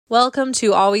Welcome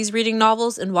to Always Reading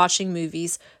Novels and Watching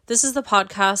Movies. This is the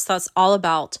podcast that's all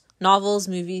about novels,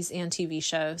 movies, and TV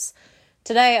shows.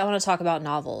 Today, I want to talk about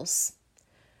novels.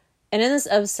 And in this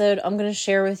episode, I'm going to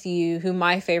share with you who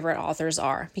my favorite authors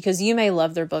are, because you may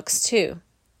love their books too.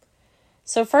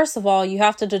 So first of all, you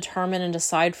have to determine and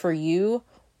decide for you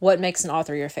what makes an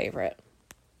author your favorite.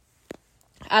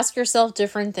 Ask yourself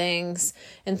different things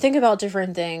and think about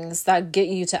different things that get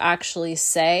you to actually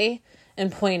say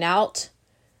and point out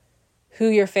who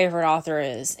your favorite author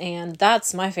is. And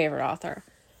that's my favorite author.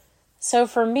 So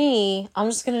for me, I'm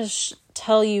just going to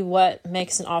tell you what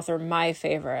makes an author my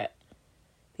favorite,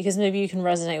 because maybe you can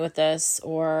resonate with this,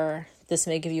 or this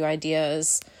may give you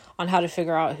ideas on how to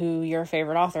figure out who your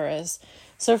favorite author is.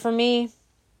 So for me,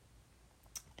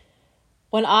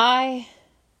 when I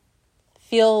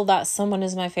feel that someone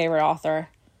is my favorite author,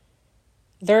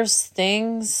 there's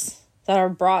things that are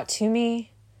brought to me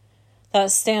that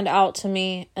stand out to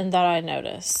me and that I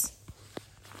notice.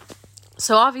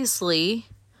 So obviously,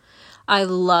 I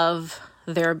love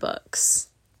their books.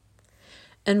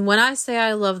 And when I say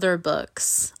I love their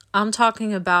books, I'm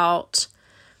talking about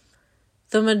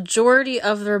the majority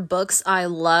of their books I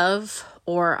love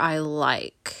or I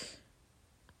like.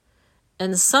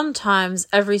 And sometimes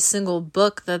every single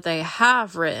book that they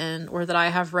have written or that I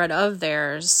have read of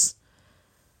theirs,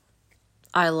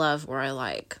 I love or I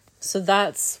like. So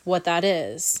that's what that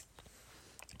is.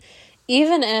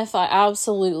 Even if I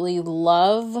absolutely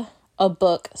love a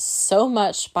book so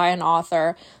much by an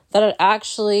author that it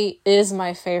actually is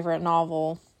my favorite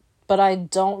novel, but I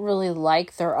don't really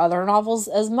like their other novels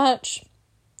as much,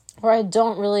 or I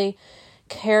don't really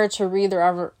care to read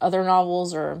their other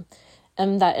novels or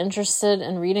am that interested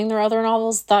in reading their other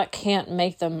novels, that can't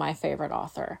make them my favorite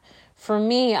author. For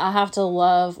me, I have to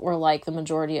love or like the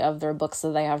majority of their books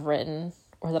that they have written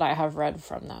or that I have read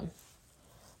from them.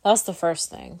 That's the first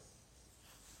thing.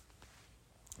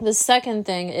 The second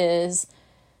thing is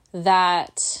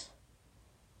that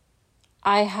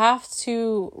I have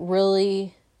to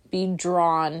really be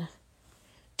drawn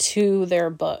to their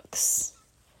books.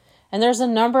 And there's a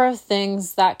number of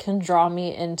things that can draw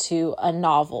me into a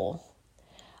novel.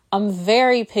 I'm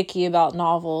very picky about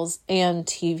novels and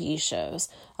TV shows.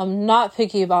 I'm not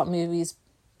picky about movies,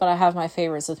 but I have my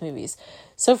favorites with movies.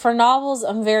 So for novels,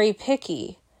 I'm very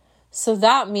picky. So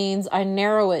that means I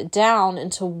narrow it down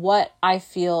into what I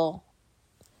feel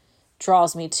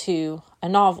draws me to a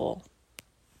novel.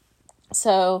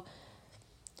 So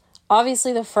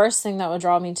obviously the first thing that would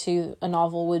draw me to a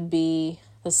novel would be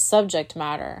the subject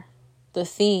matter, the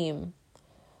theme,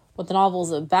 what the novel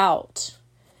is about.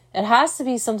 It has to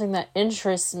be something that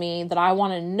interests me, that I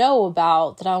want to know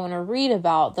about, that I want to read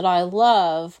about, that I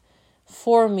love,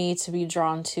 for me to be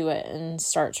drawn to it and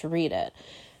start to read it.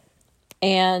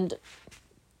 And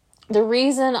the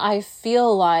reason I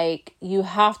feel like you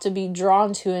have to be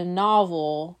drawn to a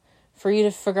novel for you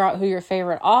to figure out who your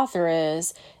favorite author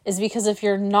is because if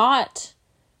you're not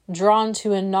drawn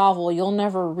to a novel, you'll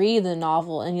never read the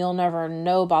novel and you'll never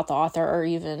know about the author or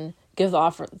even give the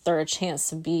author a chance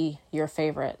to be your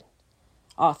favorite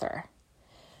author.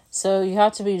 So you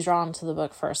have to be drawn to the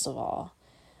book first of all.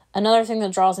 Another thing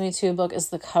that draws me to a book is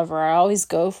the cover. I always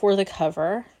go for the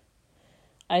cover.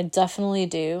 I definitely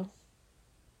do.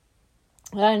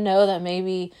 And I know that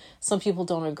maybe some people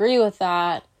don't agree with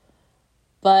that,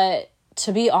 but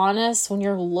to be honest, when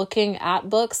you're looking at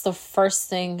books, the first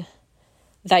thing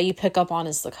that you pick up on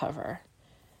is the cover.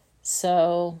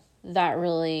 So that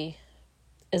really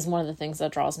is one of the things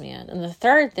that draws me in. And the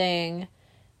third thing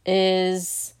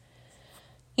is,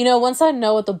 once I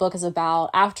know what the book is about,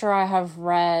 after I have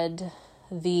read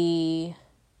the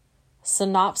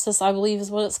synopsis, I believe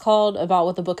is what it's called, about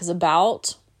what the book is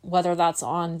about, whether that's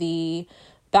on the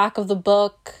back of the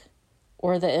book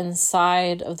or the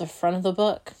inside of the front of the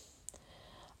book,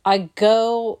 I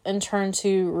go and turn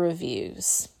to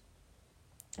reviews.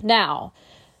 Now,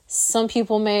 some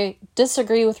people may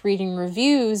disagree with reading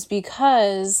reviews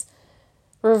because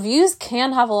reviews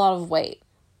can have a lot of weight.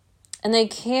 And they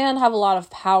can have a lot of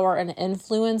power and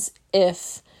influence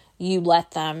if you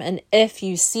let them and if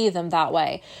you see them that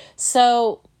way.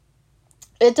 So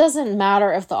it doesn't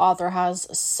matter if the author has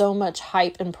so much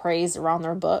hype and praise around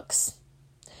their books.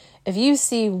 If you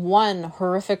see one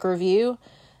horrific review,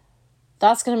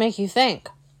 that's going to make you think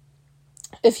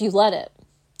if you let it.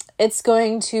 It's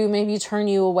going to maybe turn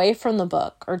you away from the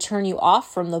book or turn you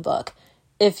off from the book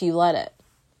if you let it.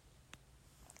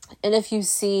 And if you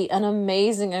see an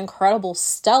amazing, incredible,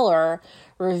 stellar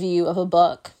review of a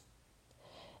book,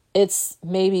 it's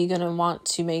maybe going to want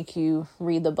to make you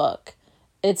read the book.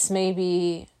 It's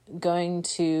maybe going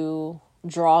to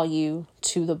draw you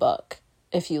to the book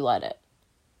if you let it.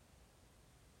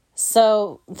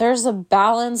 So there's a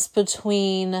balance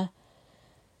between,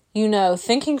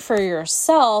 thinking for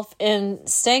yourself and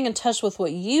staying in touch with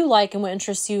what you like and what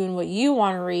interests you and what you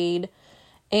want to read,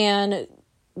 and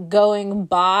going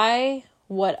by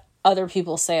what other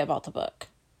people say about the book.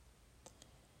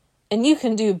 And you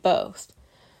can do both.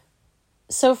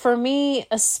 So for me,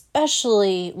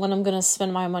 especially when I'm going to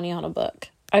spend my money on a book,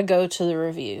 I go to the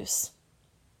reviews.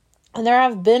 And there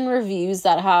have been reviews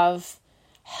that have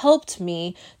helped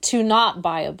me to not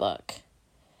buy a book.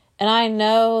 And I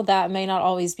know that may not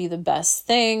always be the best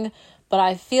thing, but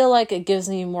I feel like it gives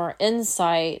me more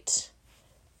insight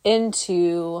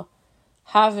into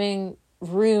having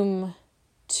room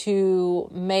to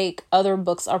make other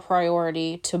books a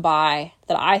priority to buy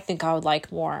that I think I would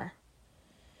like more.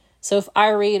 So if I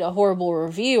read a horrible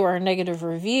review or a negative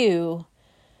review,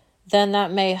 then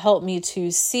that may help me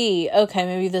to see, okay,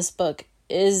 maybe this book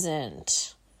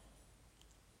isn't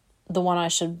the one I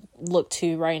should look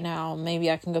to right now.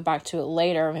 Maybe I can go back to it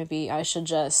later. Maybe I should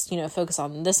just, focus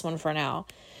on this one for now.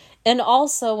 And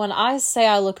also, when I say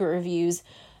I look at reviews,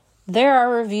 there are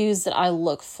reviews that I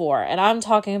look for. And I'm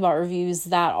talking about reviews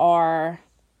that are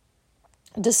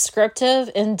descriptive,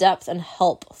 in-depth, and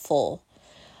helpful.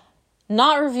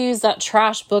 Not reviews that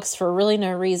trash books for really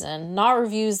no reason. Not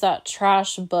reviews that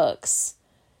trash books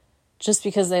just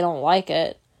because they don't like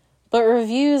it. But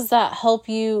reviews that help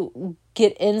you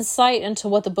get insight into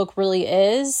what the book really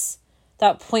is,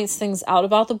 that points things out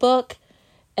about the book,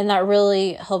 and that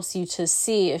really helps you to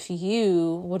see if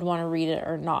you would want to read it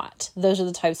or not. Those are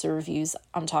the types of reviews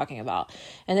I'm talking about.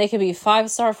 And they could be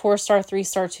 5-star, 4-star,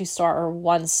 3-star, 2-star, or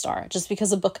 1-star. Just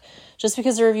because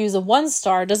a review is a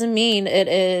 1-star doesn't mean it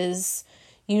is,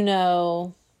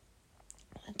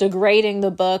 degrading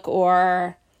the book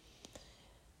or,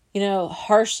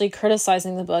 harshly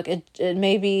criticizing the book. It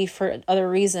may be for other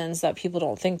reasons that people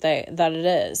don't think that it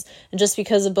is. And just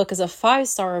because a book is a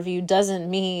 5-star review doesn't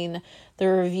mean the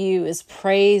review is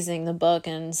praising the book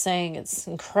and saying it's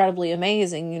incredibly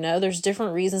amazing. There's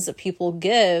different reasons that people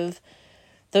give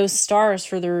those stars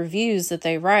for the reviews that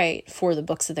they write for the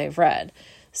books that they've read.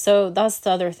 So that's the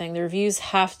other thing. The reviews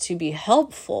have to be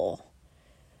helpful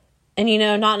and,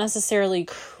 not necessarily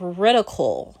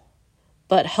critical,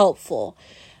 but helpful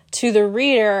to the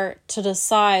reader to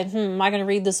decide, am I going to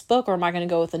read this book or am I going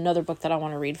to go with another book that I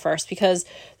want to read first? Because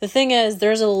the thing is,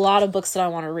 there's a lot of books that I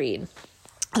want to read.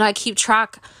 And I keep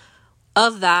track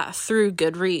of that through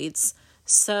Goodreads.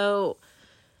 So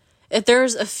if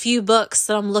there's a few books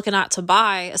that I'm looking at to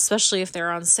buy, especially if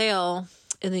they're on sale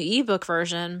in the ebook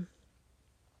version,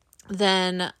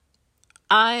 then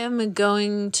I am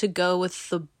going to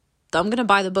I'm going to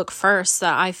buy the book first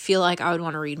that I feel like I would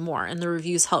want to read more. And the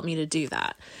reviews help me to do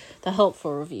that. The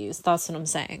helpful reviews. That's what I'm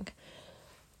saying.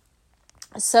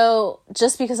 So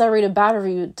just because I read a bad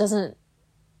review doesn't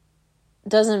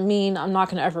mean I'm not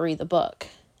going to ever read the book.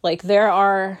 Like, there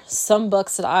are some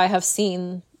books that I have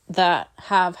seen that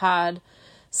have had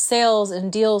sales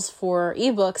and deals for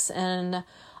ebooks, and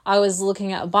I was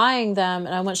looking at buying them,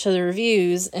 and I went to the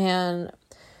reviews, and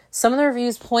some of the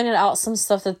reviews pointed out some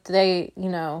stuff that they,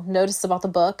 noticed about the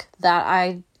book that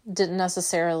I didn't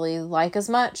necessarily like as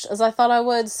much as I thought I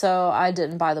would, so I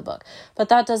didn't buy the book. But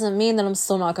that doesn't mean that I'm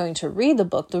still not going to read the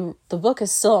book. The book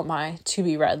is still on my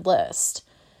to-be-read list.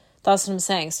 That's what I'm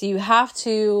saying. So you have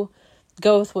to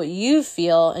go with what you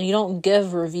feel, and you don't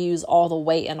give reviews all the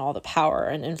weight and all the power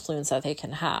and influence that they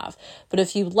can have. But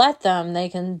if you let them, they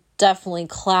can definitely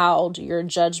cloud your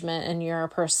judgment and your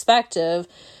perspective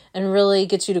and really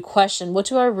get you to question, what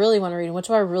do I really want to read and what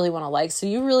do I really want to like? So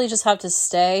you really just have to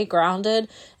stay grounded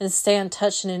and stay in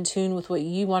touch and in tune with what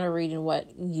you want to read and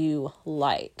what you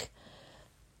like.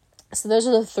 So those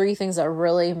are the 3 things that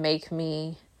really make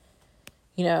me,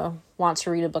 want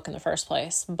to read a book in the first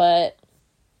place. But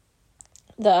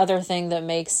the other thing that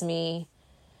makes me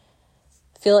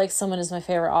feel like someone is my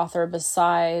favorite author,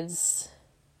 besides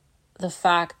the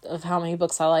fact of how many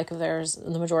books I like, if there's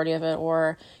the majority of it,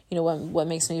 or, what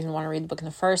makes me even want to read the book in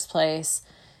the first place,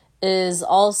 is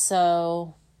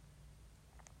also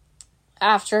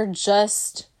after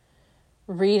just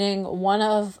reading one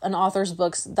of an author's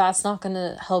books, that's not going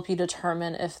to help you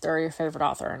determine if they're your favorite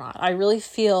author or not. I really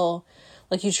feel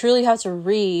like you truly have to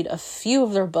read a few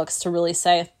of their books to really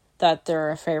say that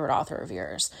they're a favorite author of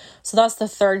yours. So that's the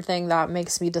third thing that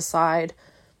makes me decide,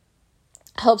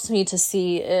 helps me to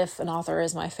see if an author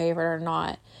is my favorite or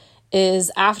not,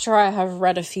 is after I have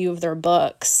read a few of their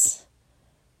books,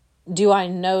 do I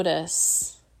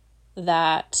notice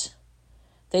that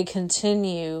they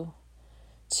continue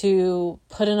to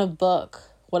put in a book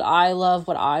what I love,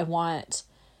 what I want,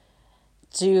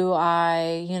 Do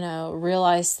I,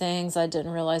 realize things I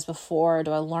didn't realize before?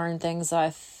 Do I learn things that I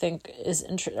think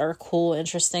are cool,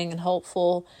 interesting, and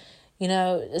helpful?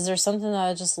 Is there something that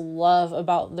I just love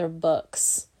about their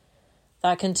books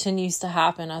that continues to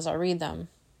happen as I read them?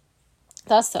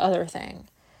 That's the other thing.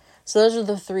 So those are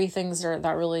the three things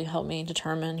that really help me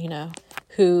determine, if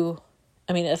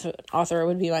an author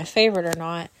would be my favorite or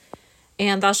not.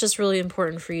 And that's just really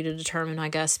important for you to determine, I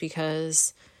guess,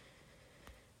 because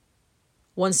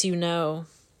once you know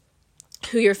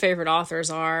who your favorite authors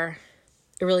are,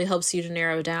 it really helps you to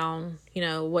narrow down,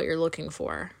 what you're looking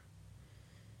for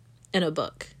in a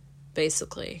book,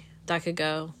 basically. That could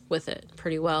go with it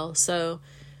pretty well. So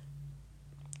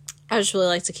I just really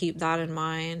like to keep that in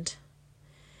mind.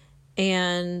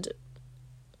 And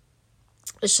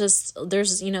it's just,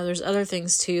 there's other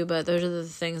things too, but those are the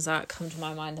things that come to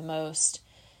my mind the most.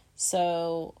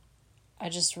 So I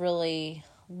just really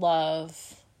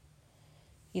love,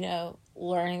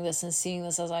 learning this and seeing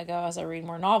this as I go, as I read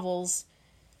more novels.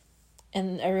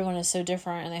 And everyone is so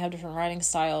different, and they have different writing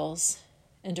styles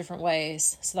in different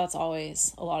ways. So that's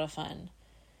always a lot of fun.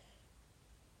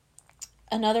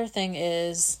 Another thing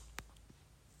is,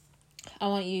 I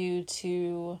want you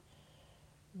to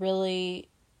really,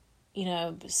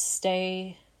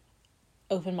 stay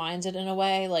open-minded in a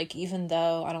way. Like, even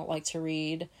though I don't like to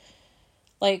read,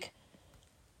 like,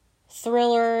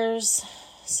 thrillers,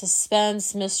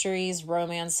 suspense, mysteries,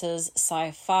 romances,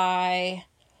 sci-fi,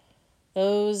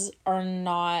 those are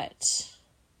not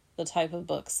the type of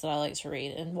books that I like to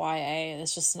read. And YA,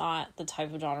 it's just not the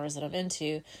type of genres that I'm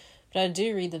into. But I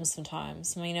do read them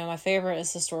sometimes. My favorite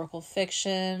is historical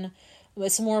fiction.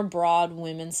 It's more broad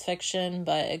women's fiction,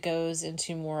 but it goes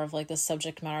into more of like the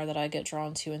subject matter that I get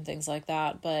drawn to and things like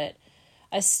that. But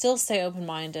I still stay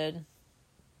open-minded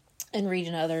and read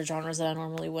in other genres that I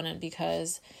normally wouldn't,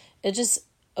 because it just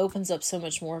opens up so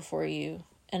much more for you,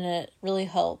 and it really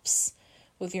helps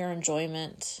with your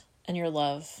enjoyment and your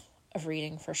love of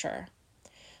reading, for sure.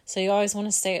 So you always want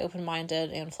to stay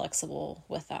open-minded and flexible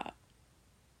with that.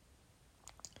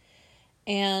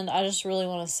 And I just really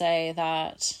want to say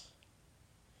that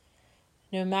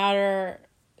no matter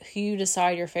who you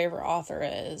decide your favorite author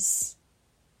is,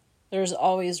 there's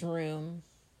always room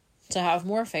to have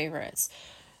more favorites.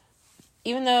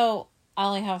 Even though I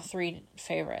only have 3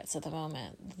 favorites at the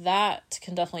moment, that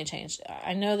can definitely change.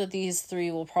 I know that these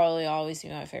 3 will probably always be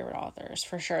my favorite authors.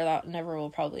 For sure, that never will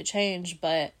probably change.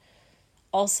 But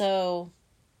also,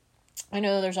 I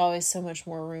know there's always so much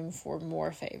more room for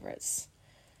more favorites.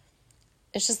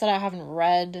 It's just that I haven't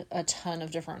read a ton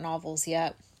of different novels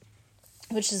yet,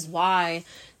 which is why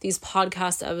these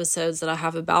podcast episodes that I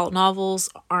have about novels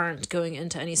aren't going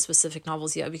into any specific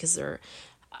novels yet, because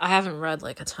I haven't read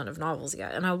like a ton of novels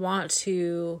yet. And I want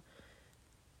to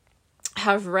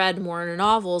have read more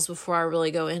novels before I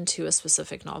really go into a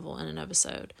specific novel in an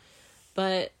episode.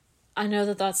 But I know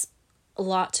that that's a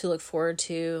lot to look forward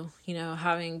to,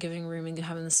 giving room and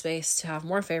having the space to have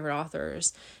more favorite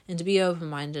authors and to be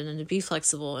open-minded and to be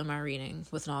flexible in my reading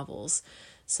with novels.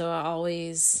 So I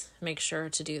always make sure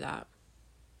to do that.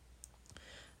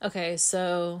 Okay,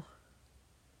 so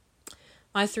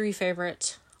my 3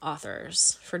 favorite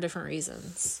authors for different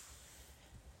reasons.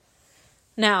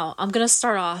 Now, I'm going to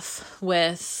start off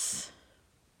with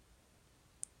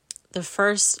the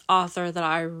first author that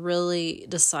I really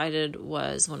decided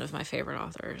was one of my favorite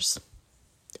authors.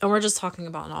 And we're just talking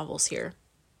about novels here,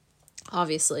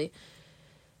 obviously.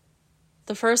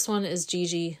 The first one is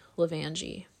Gigi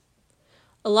Lavangi.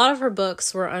 A lot of her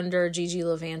books were under Gigi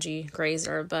Lavangi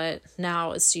Grazer, but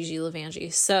now it's Gigi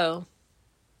Lavangi. So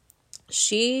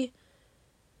she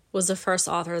was the first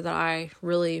author that I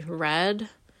really read.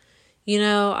 In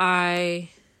high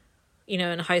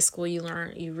school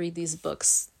you read these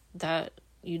books that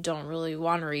you don't really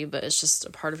want to read, but it's just a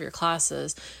part of your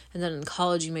classes. And then in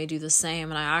college you may do the same.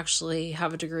 And I actually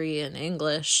have a degree in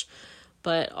English,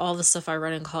 but all the stuff I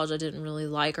read in college I didn't really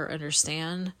like or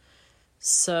understand.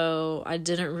 So I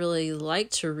didn't really like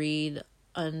to read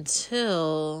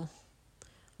until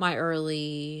my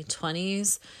early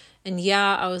 20s. And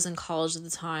yeah, I was in college at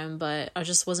the time, but I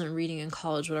just wasn't reading in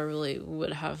college what I really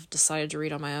would have decided to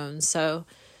read on my own. So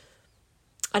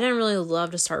I didn't really love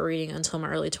to start reading until my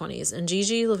early 20s. And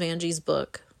Gigi Lavangi's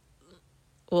book,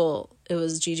 it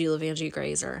was Gigi Lavangi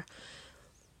Grazer,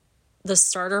 The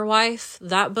Starter Wife,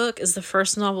 that book is the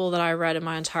first novel that I read in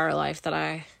my entire life that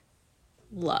I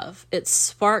love. It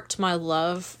sparked my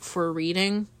love for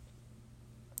reading,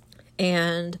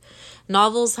 and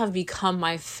novels have become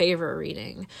my favorite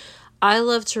reading. I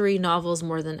love to read novels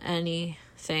more than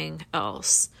anything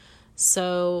else.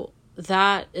 So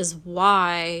that is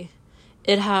why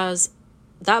it has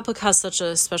that book has such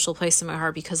a special place in my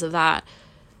heart because of that.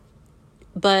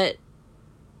 But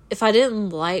if I didn't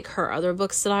like her other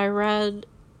books that I read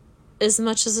as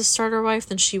much as A Starter Wife,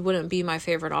 then she wouldn't be my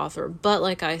favorite author. But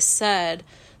like I said,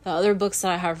 the other books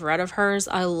that I have read of hers,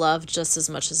 I love just as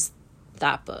much as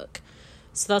that book.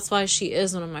 So that's why she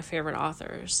is one of my favorite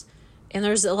authors. And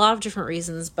there's a lot of different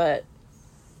reasons, but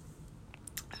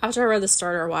after I read The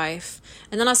Starter Wife,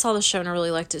 and then I saw the show and I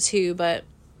really liked it too, but,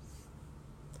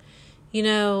 you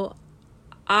know,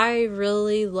 I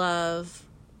really love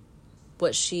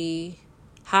what she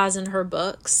has in her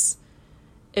books.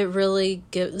 It really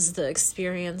gives the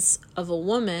experience of a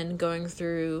woman going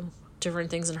through different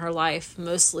things in her life,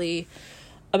 mostly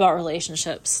about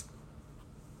relationships.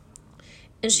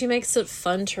 And she makes it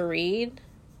fun to read.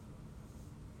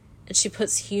 And she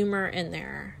puts humor in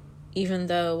there, even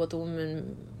though what the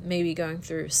woman may be going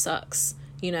through sucks,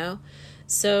 you know?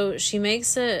 So she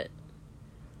makes it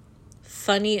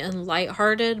funny and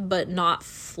lighthearted, but not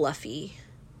fluffy,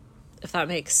 if that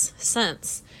makes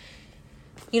sense.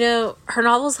 You know, her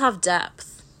novels have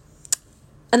depth,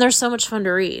 and they're so much fun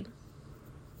to read.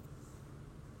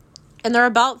 And they're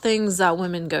about things that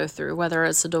women go through, whether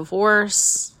it's a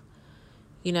divorce,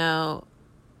 you know,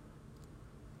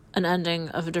 an ending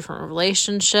of a different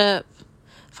relationship,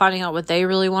 finding out what they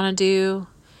really want to do,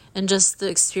 and just the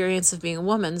experience of being a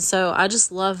woman. So I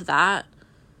just love that.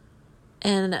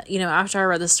 And, you know, after I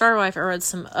read The Starter Wife, I read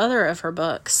some other of her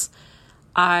books.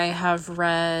 I have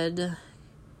read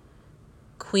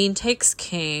Queen Takes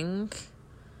King.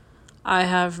 I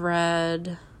have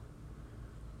read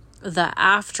The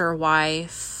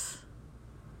Afterwife.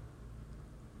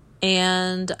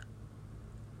 And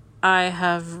I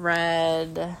have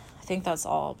read, I think that's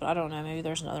all, but I don't know, maybe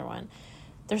there's another one.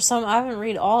 There's some, I haven't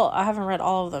read all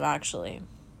of them actually.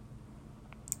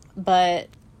 But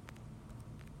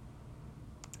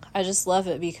I just love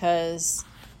it because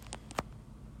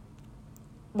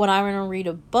when I want to read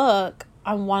a book,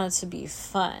 I want it to be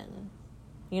fun.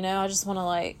 You know, I just want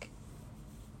to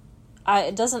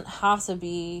it doesn't have to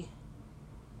be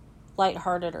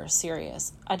lighthearted or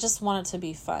serious. I just want it to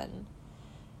be fun.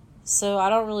 So I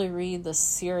don't really read the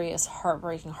serious,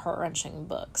 heartbreaking, heart-wrenching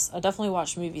books. I definitely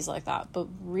watch movies like that. But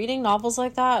reading novels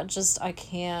like that, I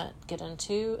can't get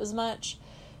into as much.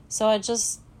 So I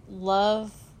just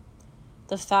love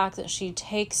the fact that she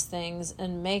takes things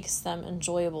and makes them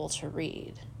enjoyable to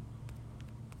read.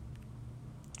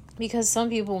 Because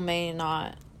some people may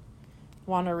not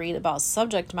want to read about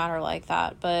subject matter like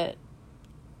that, but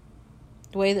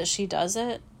the way that she does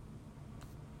it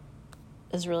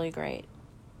is really great.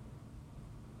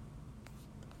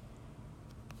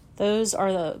 Those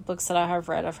are the books that I have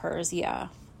read of hers. Yeah,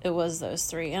 it was those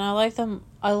three. And I like them.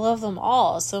 I love them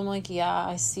all. So I'm like, yeah,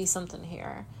 I see something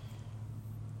here.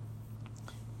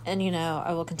 And, you know,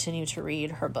 I will continue to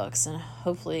read her books. And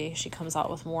hopefully she comes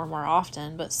out with more and more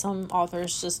often. But some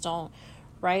authors just don't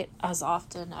write as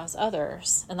often as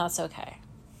others. And that's okay.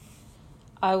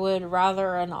 I would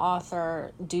rather an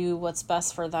author do what's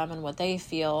best for them and what they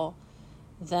feel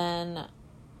than,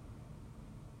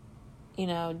 you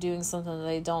know, doing something that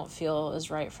they don't feel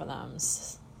is right for them.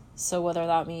 So whether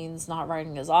that means not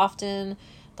writing as often,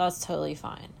 that's totally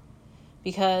fine.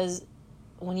 Because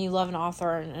when you love an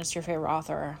author and it's your favorite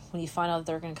author, when you find out that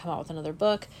they're going to come out with another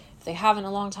book, if they haven't in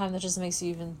a long time, that just makes you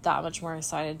even that much more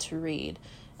excited to read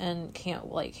and can't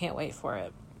wait for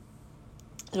it.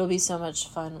 It'll be so much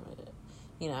fun,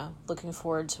 you know, looking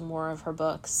forward to more of her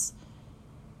books.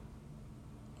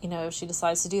 You know, if she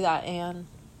decides to do that. And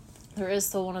there is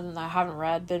still one of them that I haven't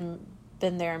read, Been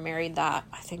There, Married That,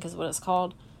 I think is what it's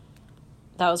called.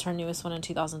 That was her newest one in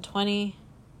 2020.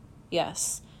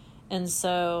 Yes. And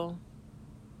so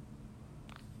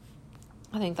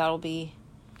I think that'll be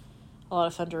a lot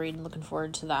of fun to read and looking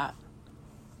forward to that.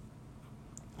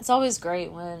 It's always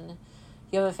great when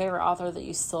you have a favorite author that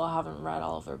you still haven't read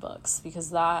all of their books,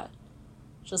 because that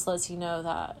just lets you know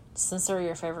that since they're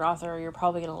your favorite author, you're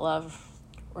probably going to love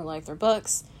or like their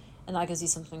books, and that gives you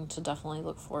something to definitely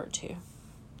look forward to.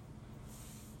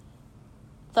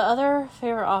 The other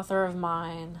favorite author of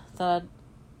mine that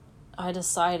I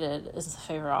decided is a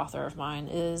favorite author of mine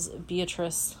is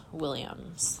Beatrice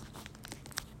Williams.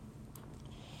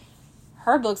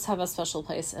 Her books have a special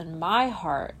place in my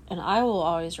heart, and I will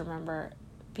always remember,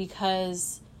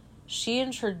 because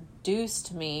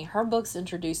her books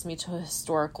introduced me to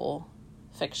historical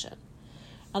fiction.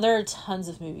 Now, there are tons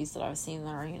of movies that I've seen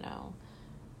that are, you know,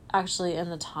 actually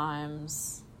in the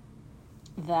times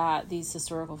that these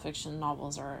historical fiction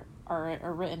novels are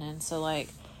written in. So, like,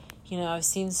 you know, I've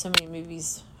seen so many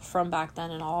movies from back then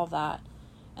and all of that,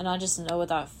 and I just know what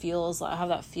that feels like. I have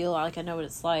that feel, like I know what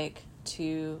it's like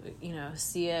to,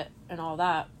 see it and all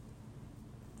that,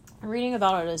 reading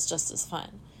about it is just as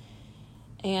fun.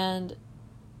 And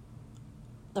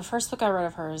the first book I read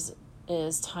of hers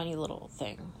is Tiny Little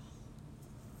Thing.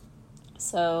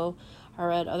 So I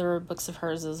read other books of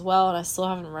hers as well, and I still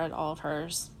haven't read all of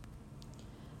hers.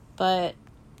 But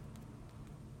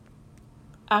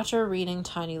after reading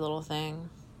Tiny Little Thing,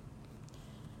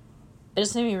 it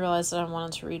just made me realize that I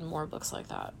wanted to read more books like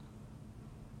that.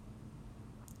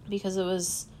 Because it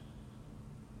was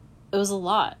a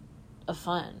lot of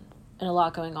fun and a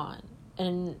lot going on.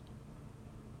 And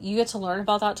you get to learn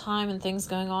about that time and things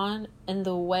going on. And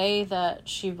the way that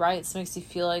she writes makes you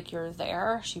feel like you're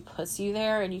there. She puts you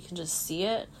there and you can just see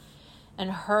it.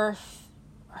 And her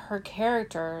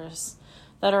characters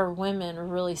that are women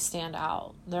really stand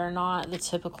out. They're not the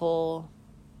typical,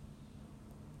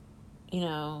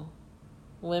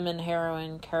 women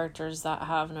heroine characters that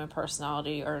have no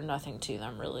personality or nothing to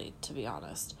them, really, to be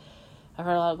honest. I've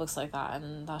read a lot of books like that,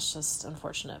 and that's just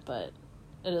unfortunate, but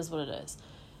it is what it is.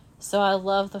 So I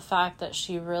love the fact that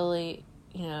she really,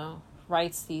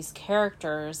 writes these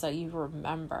characters that you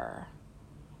remember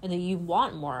and that you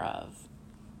want more of.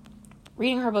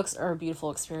 Reading her books are a beautiful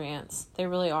experience. They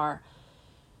really are.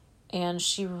 And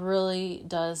she really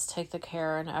does take the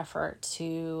care and effort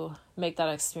to make that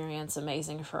experience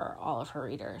amazing for all of her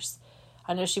readers.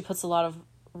 I know she puts a lot of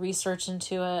research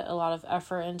into it, a lot of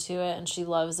effort into it, and she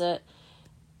loves it.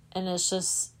 And it's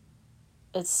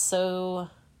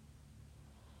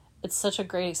such a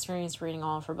great experience reading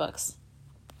all of her books.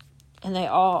 And they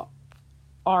all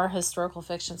are historical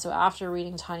fiction. So after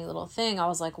reading Tiny Little Thing, I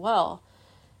was like, well,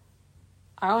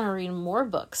 I want to read more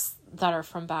books that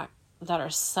are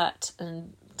set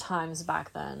in times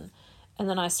back then. And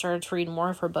then I started to read more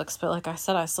of her books, but like I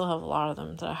said, I still have a lot of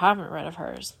them that I haven't read of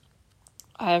hers.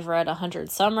 I have read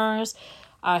 100 Summers.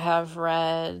 I have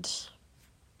read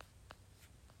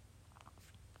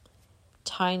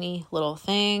Tiny Little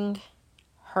Thing,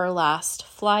 Her Last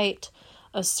Flight,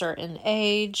 A Certain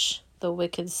Age, The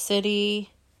Wicked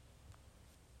City,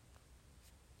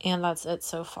 and that's it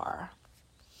so far.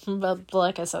 But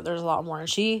like I said, there's a lot more. And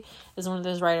she is one of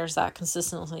those writers that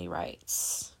consistently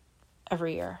writes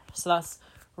every year. So that's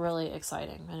really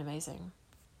exciting and amazing.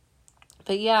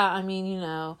 But yeah,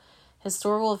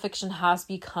 historical fiction has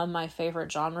become my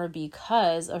favorite genre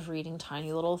because of reading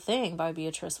Tiny Little Thing by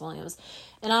Beatrice Williams.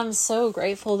 And I'm so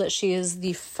grateful that she is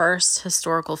the first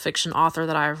historical fiction author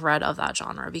that I've read of that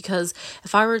genre. Because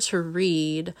if I were to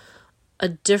read a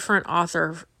different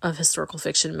author of historical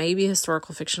fiction, maybe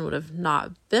historical fiction would have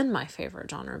not been my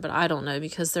favorite genre, but I don't know,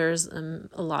 because there's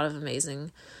a lot of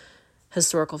amazing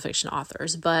historical fiction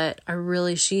authors. But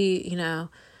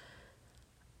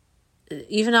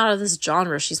even out of this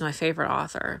genre, she's my favorite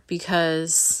author,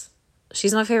 because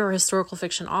she's my favorite historical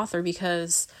fiction author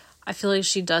because I feel like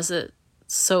she does it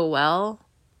so well.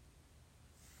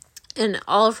 In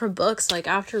all of her books, like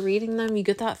after reading them, you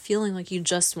get that feeling like you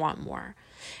just want more.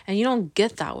 And you don't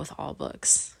get that with all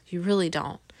books. You really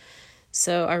don't.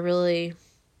 So I really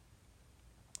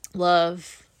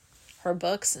love her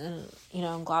books, and,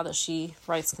 I'm glad that she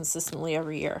writes consistently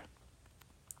every year.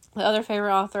 The other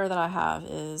favorite author that I have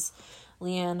is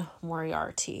Liane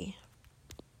Moriarty.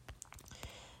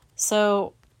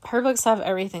 So her books have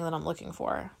everything that I'm looking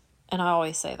for. And I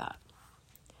always say that,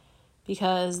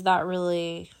 because that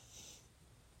really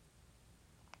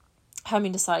had me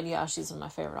decide, yeah, she's one of my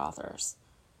favorite authors.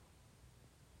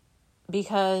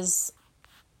 Because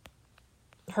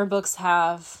her books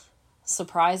have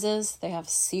surprises, they have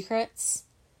secrets,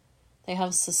 they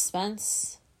have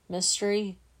suspense,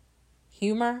 mystery,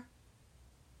 humor.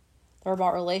 They're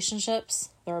about relationships,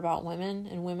 they're about women,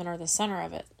 and women are the center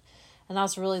of it. And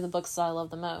that's really the books that I love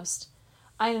the most.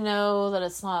 I know that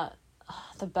it's not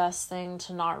the best thing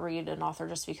to not read an author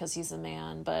just because he's a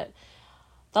man, but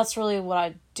that's really what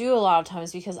I do a lot of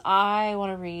times, because I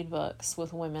want to read books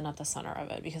with women at the center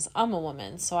of it, because I'm a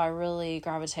woman. So I really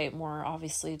gravitate more,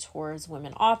 obviously, towards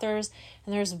women authors,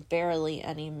 and there's barely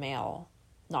any male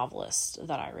novelists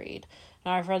that I read.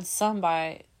 Now, I've read some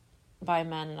by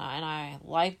men, and I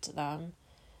liked them.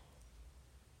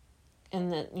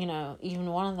 And that, even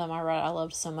one of them I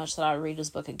loved so much that I would read his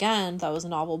book again. That was a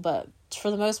novel, but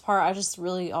for the most part, I just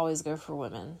really always go for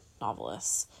women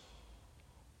novelists.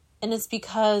 And it's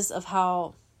because of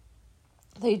how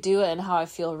they do it and how I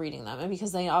feel reading them. And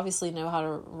because they obviously know how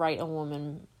to write a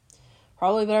woman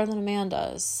probably better than a man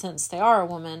does, since they are a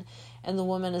woman and the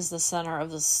woman is the center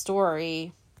of the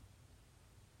story.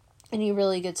 And you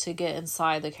really get to get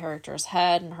inside the character's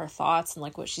head and her thoughts and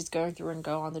like what she's going through and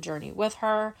go on the journey with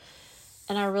her.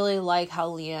 And I really like how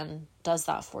Liane does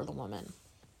that for the woman.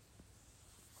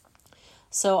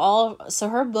 So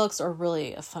her books are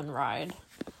really a fun ride.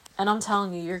 And I'm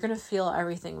telling you, you're going to feel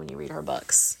everything when you read her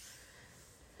books.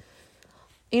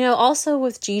 Also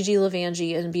with Gigi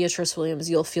Levangie and Beatrice Williams,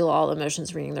 you'll feel all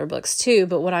emotions reading their books too.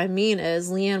 But what I mean is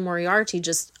Liane Moriarty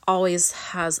just always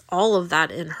has all of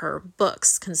that in her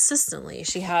books consistently.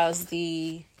 She has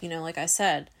the, like I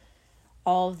said,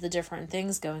 all of the different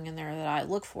things going in there that I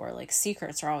look for. Like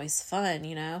secrets are always fun,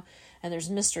 and there's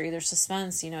mystery, there's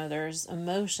suspense, there's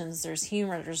emotions, there's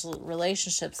humor, there's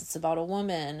relationships. It's about a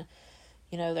woman,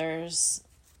 there's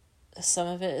some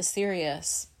of it is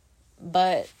serious,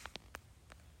 but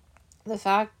the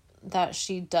fact that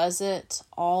she does it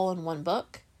all in one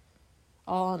book,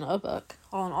 all in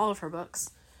all of her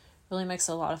books, really makes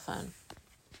it a lot of fun.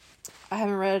 I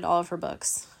haven't read all of her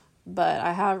books, but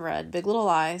I have read Big Little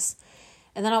Lies,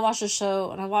 and then I watched the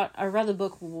show, and I read the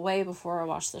book way before I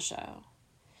watched the show.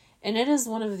 And it is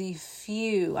one of the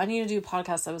few, I need to do a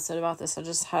podcast episode about this, I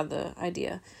just had the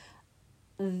idea.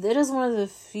 It is one of the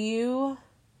few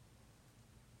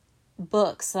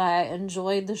books that I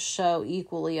enjoyed the show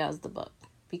equally as the book,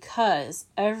 because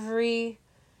every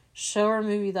show or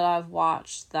movie that I've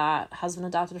watched that has been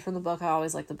adapted from the book, I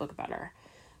always like the book better.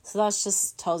 So that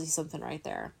just tells you something right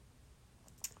there.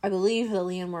 I believe that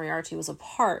Liane Moriarty was a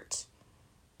part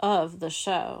of the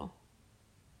show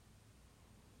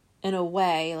in a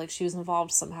way, like she was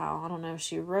involved somehow. I don't know if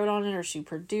she wrote on it or she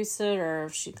produced it or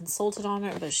if she consulted on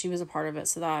it, but she was a part of it,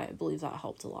 so that I believe that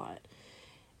helped a lot.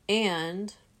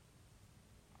 And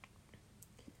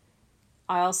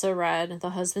I also read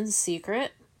The Husband's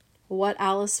Secret, What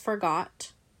Alice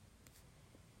Forgot,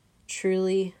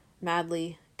 Truly,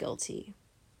 Madly Guilty.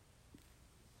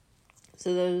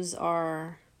 So those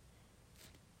are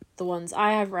the ones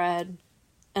I have read,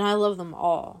 and I love them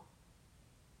all.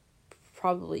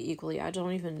 Probably equally. I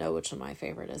don't even know which one my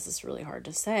favorite is. It's really hard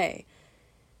to say.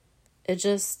 It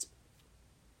is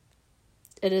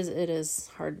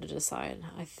hard to decide.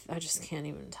 I just can't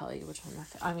even tell you which one.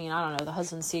 I don't know. The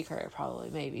Husband's Secret,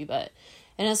 probably, maybe. And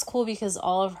it's cool because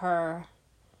all of her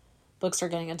books are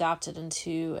getting adapted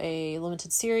into a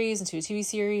limited series, into a TV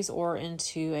series, or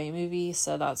into a movie.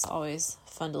 So that's always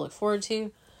fun to look forward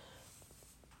to.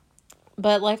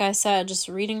 But like I said, just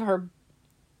reading her,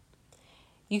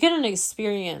 you get an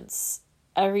experience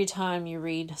every time you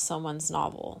read someone's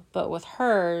novel. But with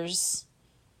hers,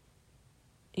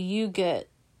 you get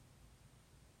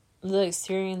the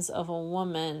experience of a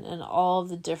woman and all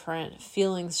the different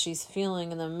feelings she's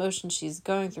feeling and the emotions she's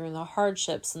going through and the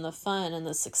hardships and the fun and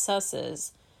the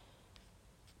successes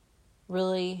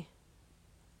really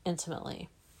intimately.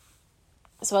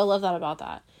 So I love that about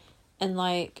that. And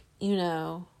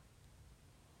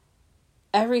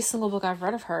every single book I've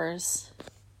read of hers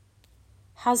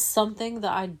has something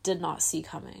that I did not see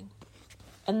coming.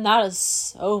 And that is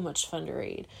so much fun to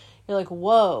read. You're like,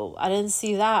 whoa, I didn't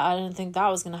see that. I didn't think that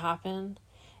was going to happen.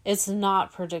 It's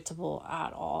not predictable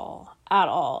at all. At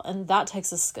all. And that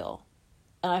takes a skill.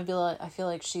 And I feel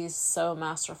like she's so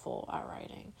masterful at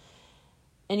writing.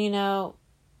 And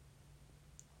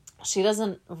she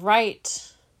doesn't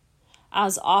write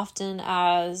as often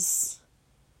as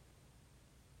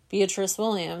Beatrice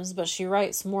Williams, but she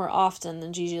writes more often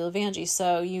than Gigi Levangie.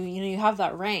 So you have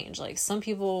that range. Like some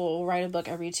people will write a book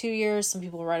every 2 years, some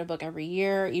people will write a book every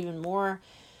year, even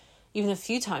a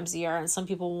few times a year, and some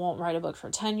people won't write a book for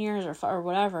 10 years or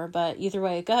whatever. But either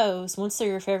way it goes, once they're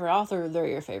your favorite author, they're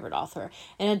your favorite author.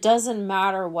 And it doesn't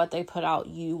matter what they put out,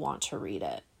 you want to read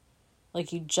it.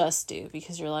 Like you just do,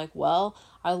 because you're like, well,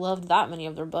 I loved that many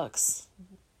of their books.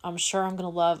 I'm sure I'm going to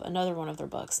love another one of their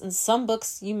books. And some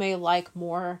books you may like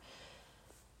more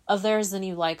of theirs than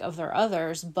you like of their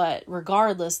others, but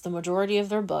regardless, the majority of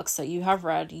their books that you have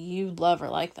read, you love or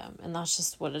like them. And that's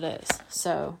just what it is.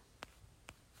 So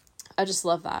I just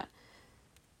love that.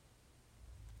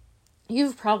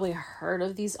 You've probably heard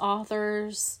of these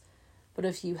authors, but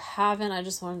if you haven't, I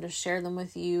just wanted to share them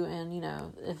with you. And,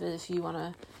 if you want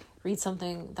to read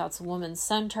something that's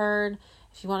woman-centered,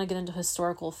 if you want to get into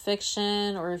historical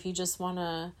fiction, or if you just want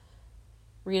to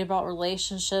read about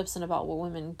relationships and about what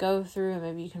women go through, and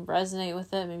maybe you can resonate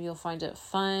with it, maybe you'll find it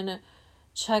fun,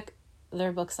 check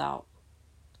their books out.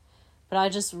 But I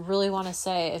just really want to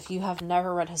say, if you have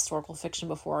never read historical fiction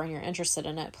before and you're interested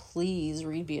in it, please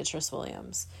read Beatrice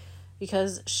Williams,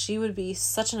 because she would be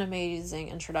such an amazing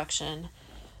introduction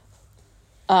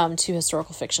to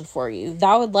historical fiction for you.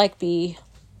 That would be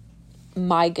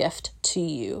my gift to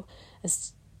you,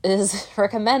 is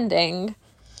recommending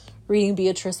reading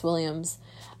Beatrice Williams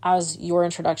as your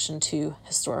introduction to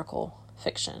historical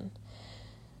fiction.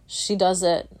 She does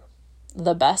it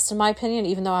the best, in my opinion,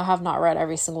 even though I have not read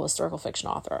every single historical fiction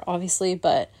author, obviously,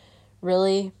 but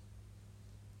really,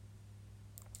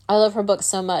 I love her books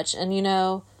so much. And,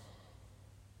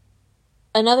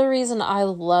 another reason I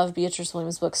love Beatrice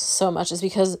Williams' books so much is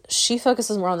because she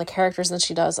focuses more on the characters than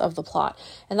she does of the plot.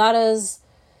 And that is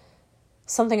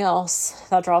something else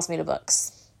that draws me to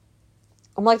books.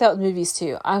 I'm like that with movies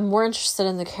too. I'm more interested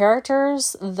in the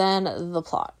characters than the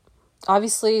plot.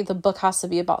 Obviously, the book has to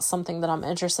be about something that I'm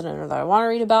interested in or that I want to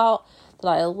read about, that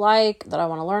I like, that I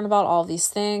want to learn about, all of these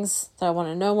things that I want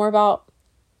to know more about.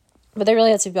 But they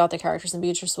really have to be about the characters, and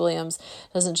Beatrice Williams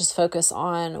doesn't just focus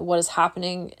on what is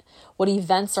happening, what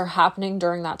events are happening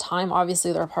during that time.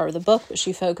 Obviously, they're a part of the book, but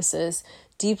she focuses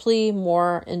deeply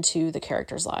more into the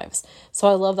characters' lives. So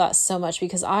I love that so much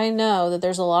because I know that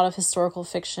there's a lot of historical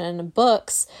fiction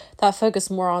books that focus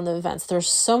more on the events. There's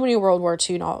so many World War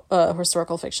II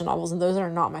historical fiction novels, and those are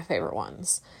not my favorite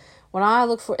ones. When I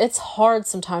look for, it's hard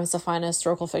sometimes to find a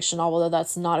historical fiction novel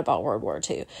that's not about World War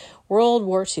II. World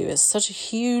War II is such a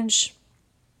huge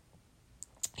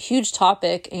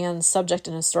topic and subject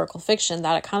in historical fiction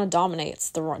that it kind of dominates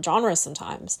the genre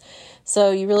sometimes.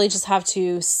 So you really just have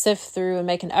to sift through and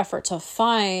make an effort to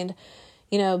find,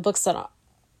 books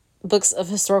of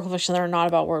historical fiction that are not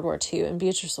about World War II. And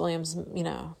Beatrice Williams,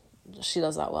 she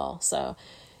does that well. So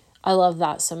I love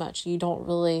that so much. You don't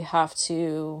really have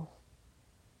to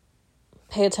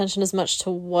pay attention as much to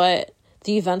what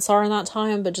the events are in that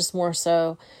time, but just more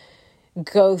so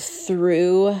go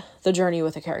through the journey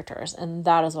with the characters. And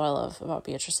that is what I love about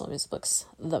Beatrice Williams' books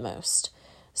the most.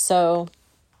 So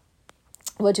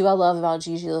what do I love about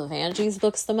Gigi Levangi's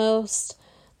books the most?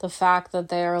 The fact that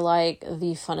they are like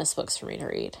the funnest books for me to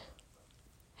read.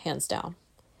 Hands down.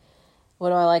 What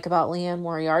do I like about Liane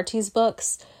Moriarty's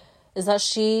books? Is that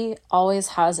she always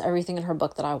has everything in her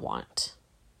book that I want.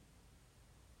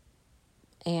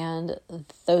 And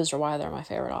those are why they're my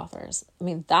favorite authors. I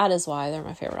mean, that is why they're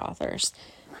my favorite authors.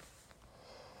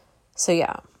 So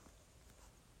yeah.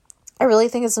 I really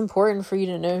think it's important for you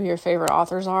to know who your favorite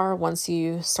authors are once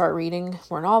you start reading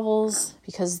more novels,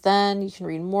 because then you can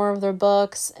read more of their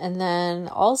books. And then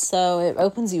also it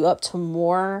opens you up to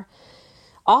more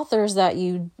authors that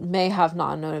you may have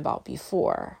not known about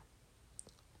before.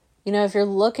 If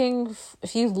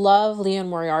you love Liane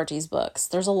Moriarty's books,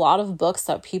 there's a lot of books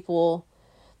that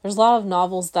there's a lot of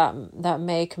novels that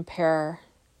may compare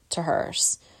to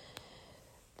hers.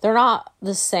 They're not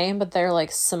the same, but they're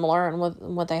like similar in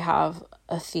what they have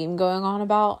a theme going on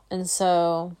about. And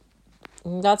so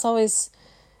that's always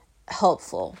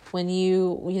helpful when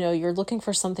you're looking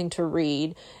for something to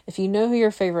read. If you know who your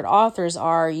favorite authors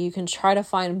are, you can try to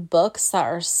find books that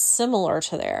are similar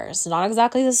to theirs. Not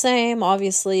exactly the same,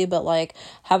 obviously, but like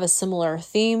have a similar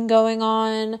theme going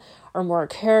on, or more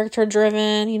character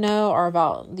driven, or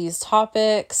about these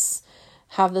topics,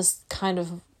 have this kind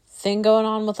of thing going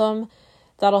on with them.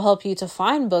 That'll help you to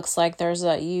find books like theirs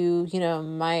that you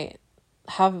might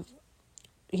have,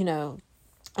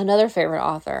 another favorite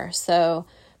author. So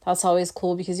that's always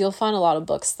cool because you'll find a lot of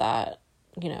books that,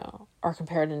 are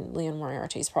compared in Liane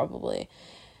Moriarty's probably,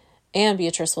 and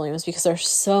Beatrice Williams, because there's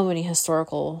so many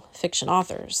historical fiction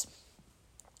authors.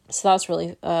 So that's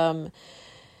really,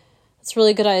 it's a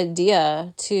really good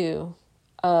idea to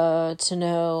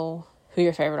know who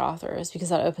your favorite author is, because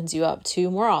that opens you up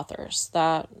to more authors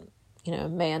that,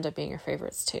 may end up being your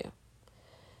favorites too.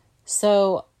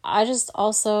 So I just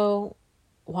also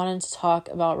wanted to talk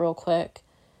about real quick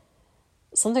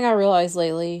something I realized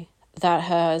lately that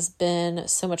has been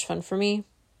so much fun for me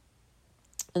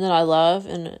and that I love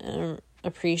and am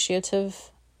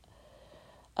appreciative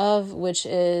of, which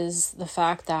is the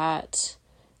fact that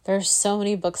there's so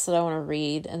many books that I want to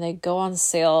read and they go on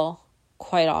sale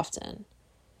quite often.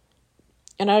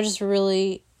 And I just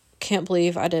really can't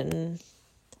believe I didn't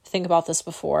think about this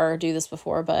before or do this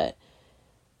before, but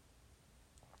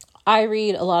I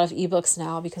read a lot of ebooks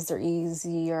now because they're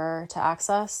easier to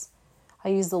access. I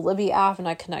use the Libby app and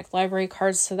I connect library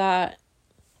cards to that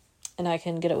and I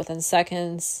can get it within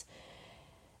seconds.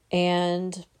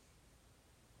 And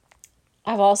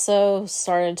I've also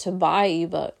started to buy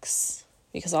ebooks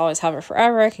because I always have it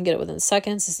forever. I can get it within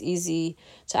seconds. It's easy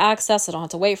to access. I don't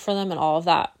have to wait for them and all of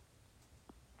that.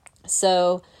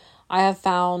 So I have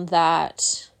found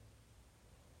that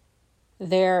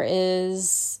there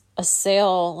is a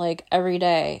sale like every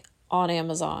day on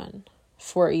Amazon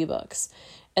for ebooks.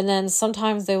 And then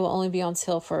sometimes they will only be on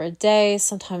sale for a day.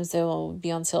 Sometimes they will be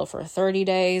on sale for 30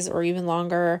 days or even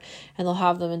longer. And they'll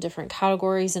have them in different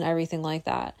categories and everything like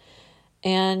that.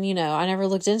 And, I never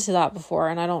looked into that before.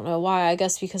 And I don't know why. I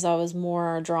guess because I was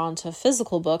more drawn to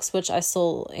physical books, which I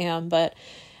still am. But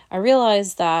I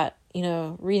realized that,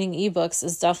 reading ebooks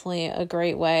is definitely a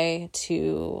great way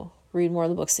to read more of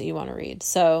the books that you want to read.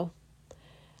 So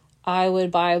I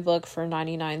would buy a book for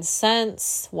 99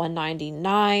 cents,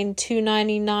 $1.99,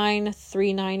 $2.99,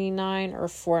 $3.99,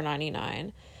 or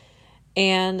 $4.99.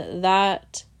 And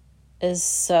that is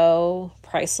so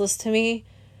priceless to me,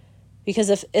 because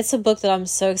if it's a book that I'm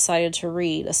so excited to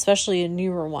read, especially a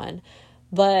newer one,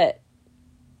 but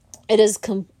it is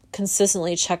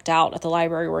consistently checked out at the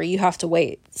library where you have to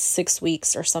wait 6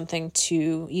 weeks or something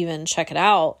to even check it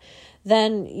out,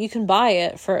 then you can buy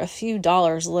it for a few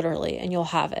dollars literally and you'll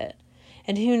have it.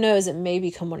 And who knows, it may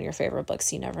become one of your favorite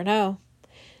books. You never know.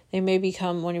 They may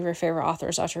become one of your favorite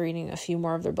authors after reading a few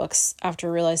more of their books,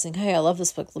 after realizing, hey, I love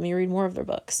this book, let me read more of their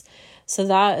books. So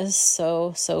that is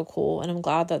so, so cool. And I'm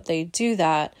glad that they do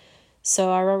that.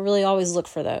 So I really always look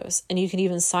for those. And you can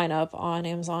even sign up on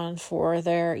Amazon for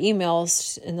their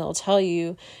emails, and they'll tell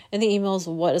you in the emails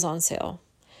what is on sale.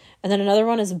 And then another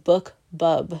one is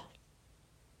BookBub.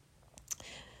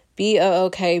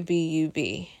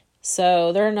 BookBub.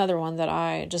 So they're another one that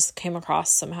I just came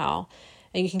across somehow.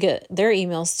 And you can get their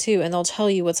emails too, and they'll tell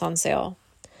you what's on sale.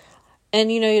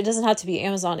 And, it doesn't have to be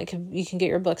Amazon. You can get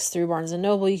your books through Barnes &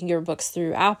 Noble. You can get your books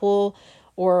through Apple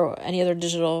or any other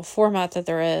digital format that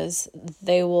there is.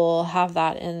 They will have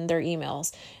that in their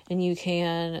emails. And you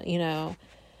can,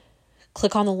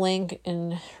 click on the link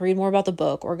and read more about the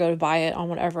book, or go to buy it on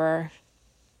whatever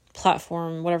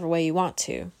platform, whatever way you want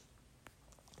to.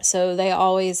 So they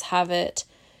always have it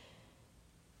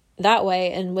that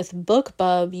way. And with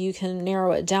BookBub, you can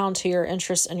narrow it down to your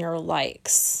interests and your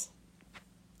likes.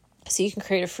 So you can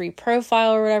create a free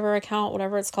profile or whatever account,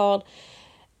 whatever it's called.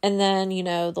 And then,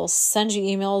 they'll send you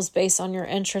emails based on your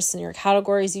interests and your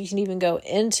categories. You can even go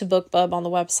into BookBub on the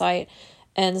website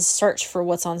and search for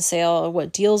what's on sale or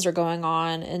what deals are going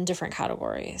on in different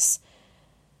categories.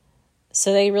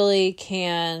 So they really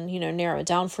can, narrow it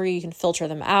down for you. You can filter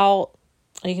them out.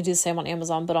 And you can do the same on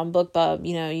Amazon, but on BookBub,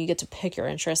 you get to pick your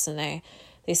interests, and they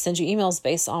send you emails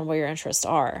based on what your interests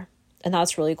are. And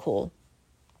that's really cool.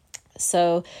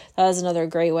 So that is another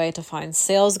great way to find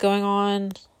sales going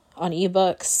on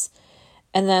ebooks.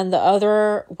 And then the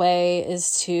other way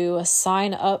is to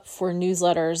sign up for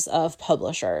newsletters of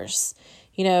publishers.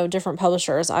 Different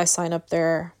publishers, I sign up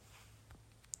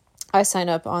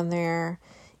on their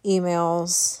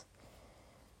emails.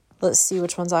 Let's see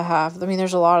which ones I have. I mean,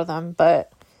 there's a lot of them,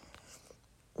 but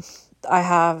I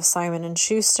have Simon &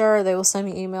 Schuster. They will send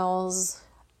me emails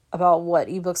about what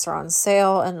ebooks are on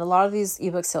sale, and a lot of these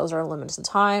ebook sales are limited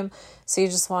time, so you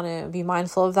just want to be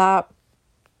mindful of that.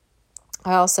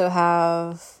 I also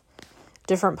have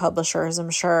different publishers, I'm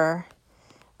sure.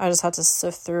 I just have to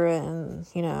sift through it, and,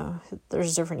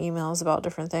 there's different emails about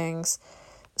different things.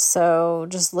 So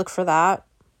just look for that.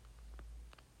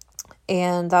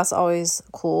 And that's always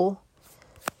cool.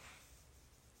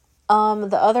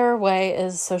 The other way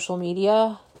is social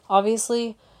media,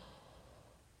 obviously.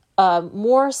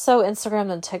 More so Instagram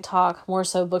than TikTok, more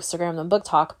so Bookstagram than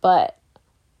BookTok, but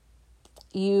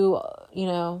you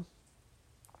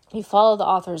follow the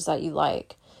authors that you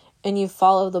like, and you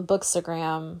follow the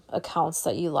Bookstagram accounts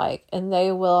that you like, and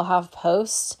they will have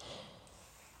posts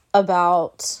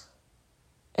about,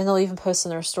 and they'll even post in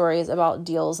their stories about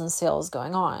deals and sales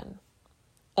going on.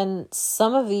 And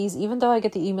some of these, even though I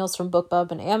get the emails from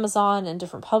BookBub and Amazon and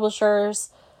different publishers,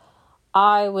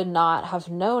 I would not have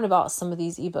known about some of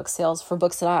these ebook sales for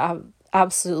books that I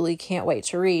absolutely can't wait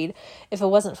to read if it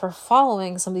wasn't for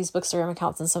following some of these Bookstagram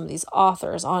accounts and some of these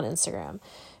authors on Instagram.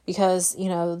 Because,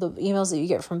 the emails that you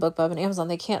get from BookBub and Amazon,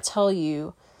 they can't tell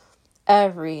you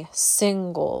every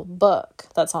single book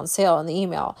that's on sale in the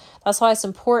email. That's why it's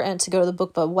important to go to the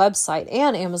BookBub website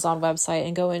and Amazon website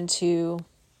and go into...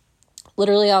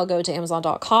 Literally, I'll go to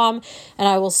Amazon.com and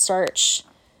I will search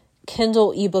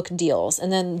Kindle ebook deals,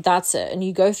 and then that's it. And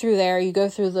you go through there, you go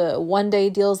through the 1-day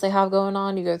deals they have going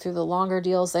on, you go through the longer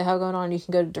deals they have going on, you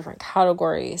can go to different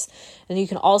categories, and you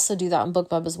can also do that in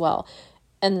BookBub as well.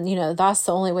 And, that's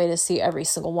the only way to see every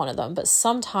single one of them. But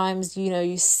sometimes,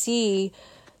 you see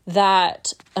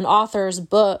that an author's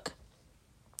book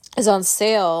is on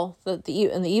sale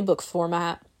in the ebook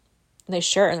format, and they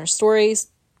share it in their stories.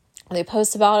 They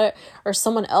post about it, or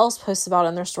someone else posts about it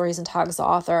in their stories and tags the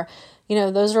author.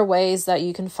 Those are ways that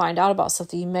you can find out about stuff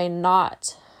that you may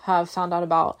not have found out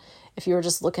about if you were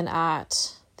just looking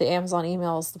at the Amazon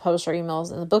emails, the publisher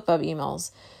emails, and the BookBub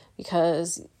emails,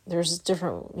 because there's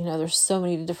there's so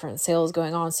many different sales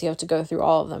going on, so you have to go through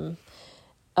all of them.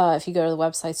 If you go to the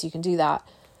websites, you can do that.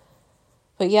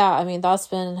 But yeah, that's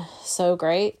been so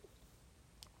great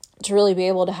to really be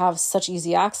able to have such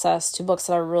easy access to books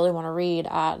that I really want to read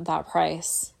at that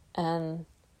price. And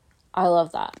I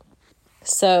love that.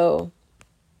 So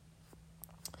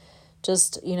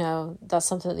just, that's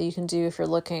something that you can do if you're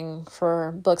looking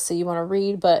for books that you want to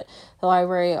read, but the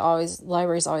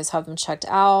libraries always have them checked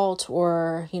out,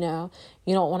 or, you don't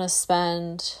want to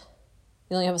spend,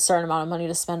 you only have a certain amount of money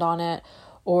to spend on it,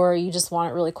 or you just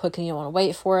want it really quick and you don't want to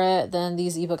wait for it, then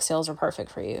these ebook sales are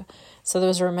perfect for you. So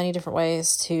those are many different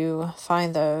ways to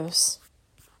find those.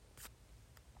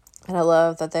 And I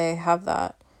love that they have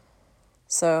that.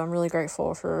 So I'm really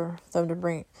grateful for them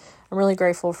I'm really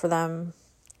grateful for them,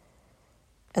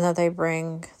 and that they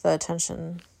bring the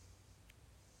attention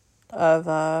of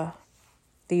the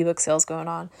ebook sales going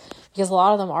on. Because a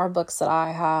lot of them are books that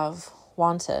I have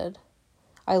wanted.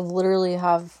 I literally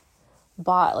have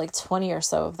bought like 20 or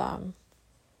so of them,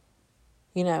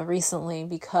 recently,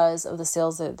 because of the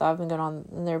sales that I've been going on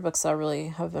in their books that I really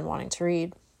have been wanting to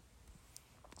read.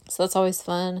 So that's always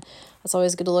fun. That's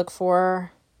always good to look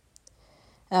for.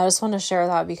 And I just want to share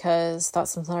that because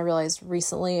that's something I realized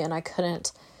recently, and I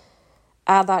couldn't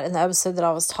add that in the episode that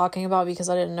I was talking about because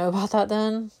I didn't know about that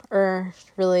then, or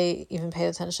really even pay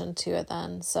attention to it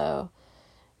then. So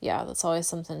yeah, that's always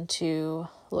something to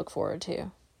look forward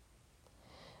to.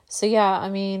 So yeah,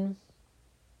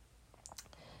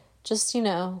 just,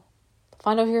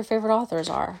 find out who your favorite authors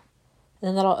are, and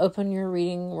then that'll open your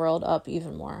reading world up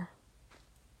even more.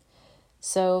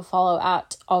 So follow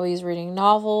at Always Reading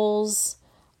Novels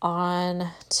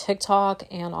on TikTok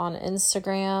and on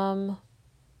Instagram.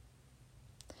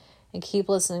 And keep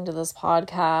listening to this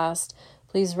podcast.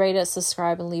 Please rate it,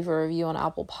 subscribe, and leave a review on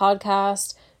Apple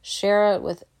Podcast. Share it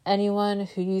with anyone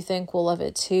who you think will love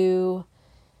it too.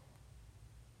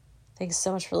 Thanks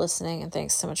so much for listening, and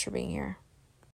thanks so much for being here.